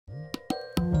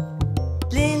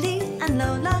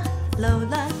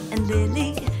Lola and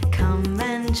Lili, come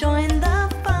and join the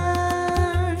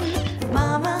fun.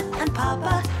 Mama and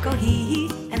Papa go hee hee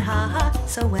and ha ha,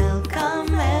 so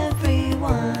welcome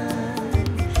everyone.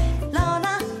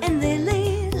 Lola and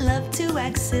Lili love to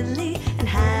act silly and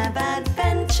have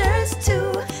adventures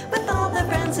too. With all their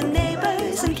friends and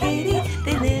neighbors and Katie,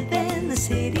 they live in the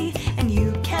city and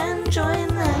you can join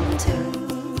them too.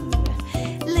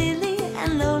 Lili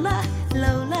and Lola,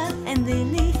 Lola and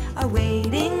Lili are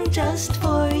waiting just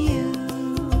for you.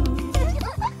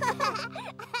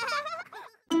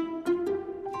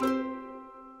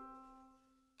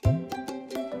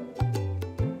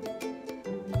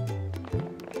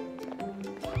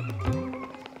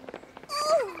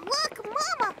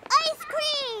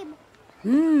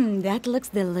 That looks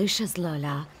delicious,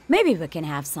 Lola. Maybe we can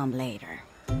have some later.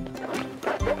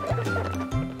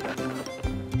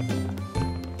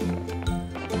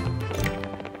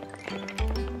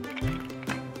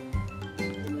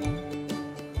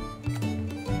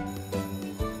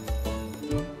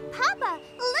 Papa,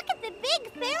 look at the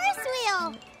big Ferris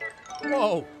wheel.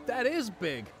 Whoa, that is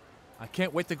big. I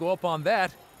can't wait to go up on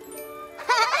that.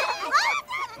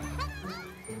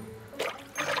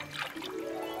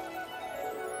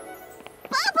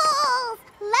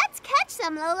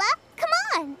 Lola, come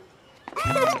on! I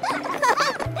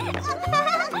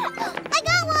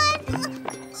got one!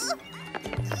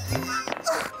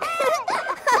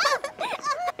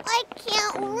 I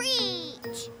can't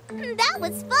reach. That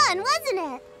was fun, wasn't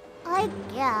it? I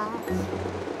guess.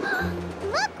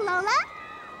 Look, Lola.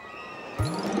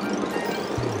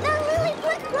 The Lili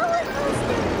roller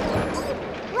coaster.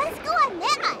 Let's go on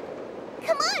that.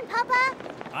 Come on, Papa.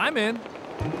 I'm in.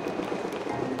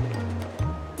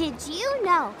 Did you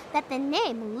know that the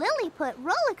name Lilliput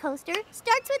roller coaster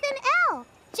starts with an L,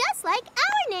 just like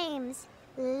our names?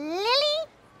 Lili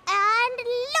and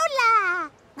Lola.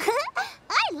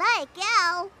 I like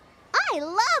L. I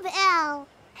love L.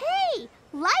 Hey,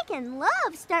 like and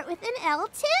love start with an L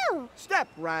too. Step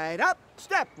right up,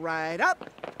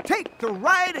 take the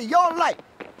ride of your life.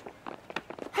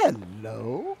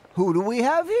 Hello, who do we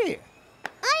have here?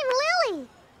 I'm Lili.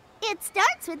 It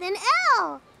starts with an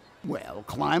L. Well,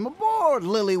 climb aboard,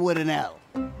 Lili with an L.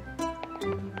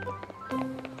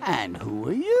 And who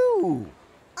are you?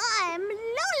 I'm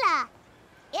Lola.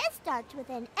 It starts with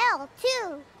an L,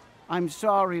 too. I'm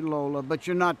sorry, Lola, but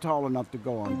you're not tall enough to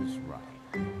go on this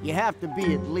ride. You have to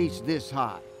be at least this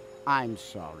high. I'm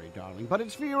sorry, darling, but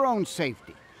it's for your own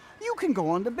safety. You can go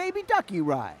on the Baby Ducky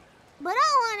ride. But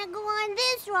I want to go on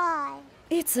this ride.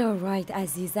 It's all right,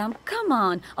 Azizam. Come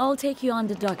on, I'll take you on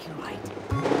the ducky ride.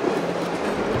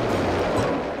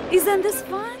 Isn't this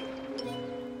fun?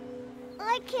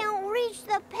 I can't reach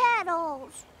the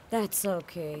pedals. That's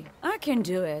okay. I can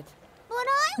do it. But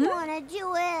I want to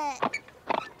do it.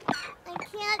 I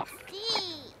can't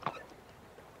see.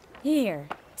 Here,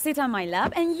 sit on my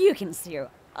lap and you can steer.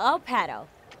 I'll paddle.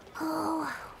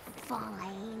 Oh,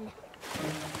 fine.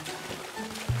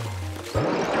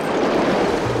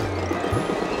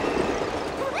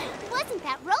 Wasn't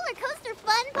that roller coaster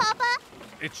fun, Papa?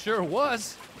 It sure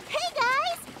was. Hey,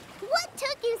 guys! What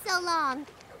took you so long?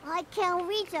 I can't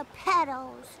reach the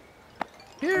pedals.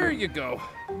 Here you go.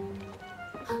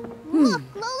 Look,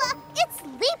 Lola, it's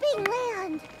Leaping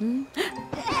Land.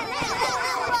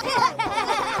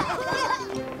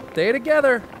 Stay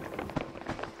together.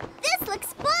 This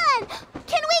looks fun.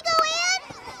 Can we go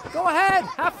in? Go ahead,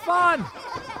 have fun.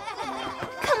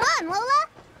 Come on, Lola.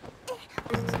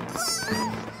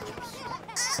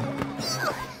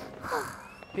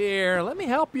 Here, let me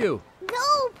help you.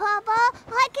 No, Papa.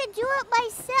 I can do it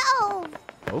myself.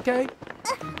 Okay.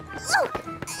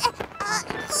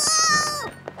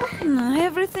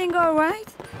 Everything all right?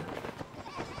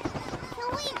 Can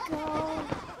we go?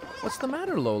 What's the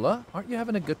matter, Lola? Aren't you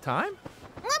having a good time?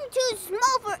 I'm too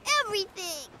small for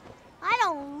everything. I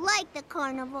don't like the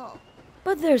carnival.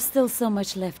 But there's still so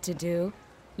much left to do.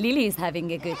 Lili is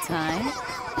having a good time.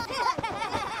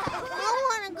 I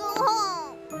want to go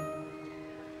home.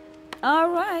 All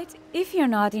right. If you're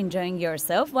not enjoying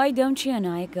yourself, why don't you and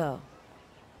I go?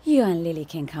 You and Lili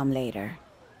can come later.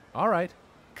 All right.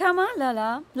 Come on,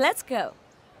 Lola. Let's go.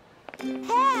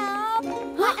 Help!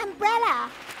 My umbrella!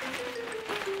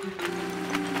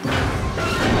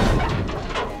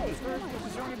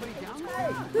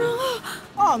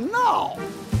 Oh, no!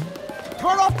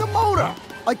 Turn off the motor!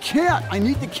 I can't. I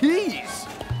need the keys.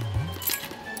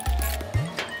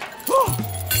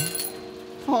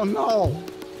 Oh, no.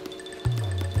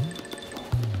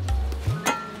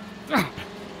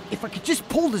 If I could just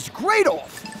pull this grate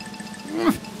off.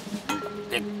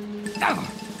 It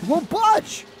won't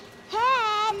budge.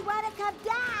 Hey, you want to come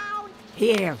down?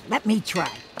 Here, let me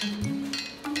try.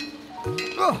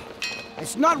 Ugh,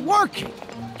 it's not working.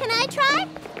 Can I try?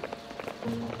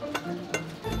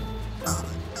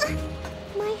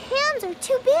 My hands are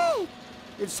too big.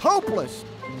 It's hopeless.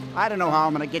 I don't know how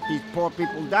I'm gonna get these poor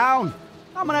people down.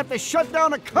 I'm gonna have to shut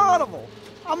down a carnival.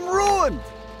 I'm ruined.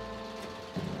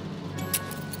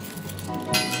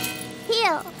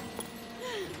 Here.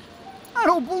 I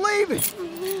don't believe it.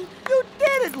 You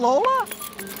did it, Lola.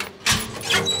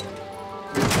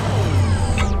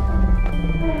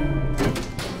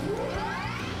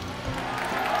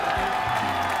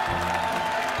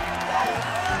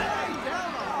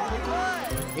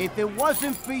 If it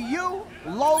wasn't for you,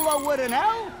 Lola with an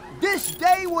L, this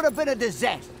day would have been a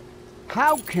disaster.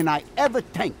 How can I ever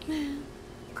thank you?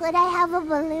 Could I have a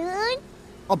balloon?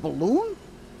 A balloon?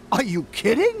 Are you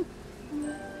kidding?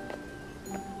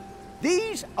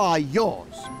 These are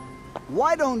yours.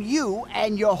 Why don't you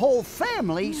and your whole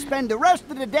family spend the rest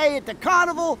of the day at the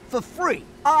carnival for free,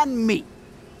 on me?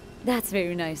 That's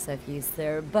very nice of you,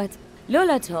 sir, but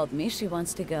Lola told me she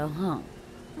wants to go home.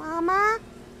 Mama,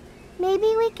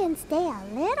 maybe we can stay a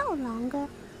little longer.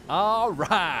 All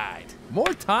right.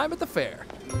 More time at the fair.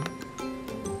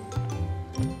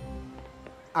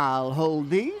 I'll hold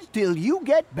these till you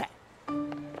get back.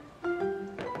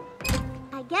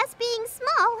 I guess being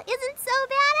small isn't so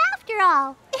bad after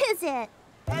all, is it?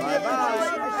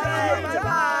 Bye-bye.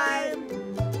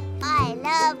 I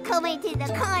love coming to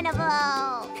the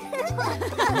carnival.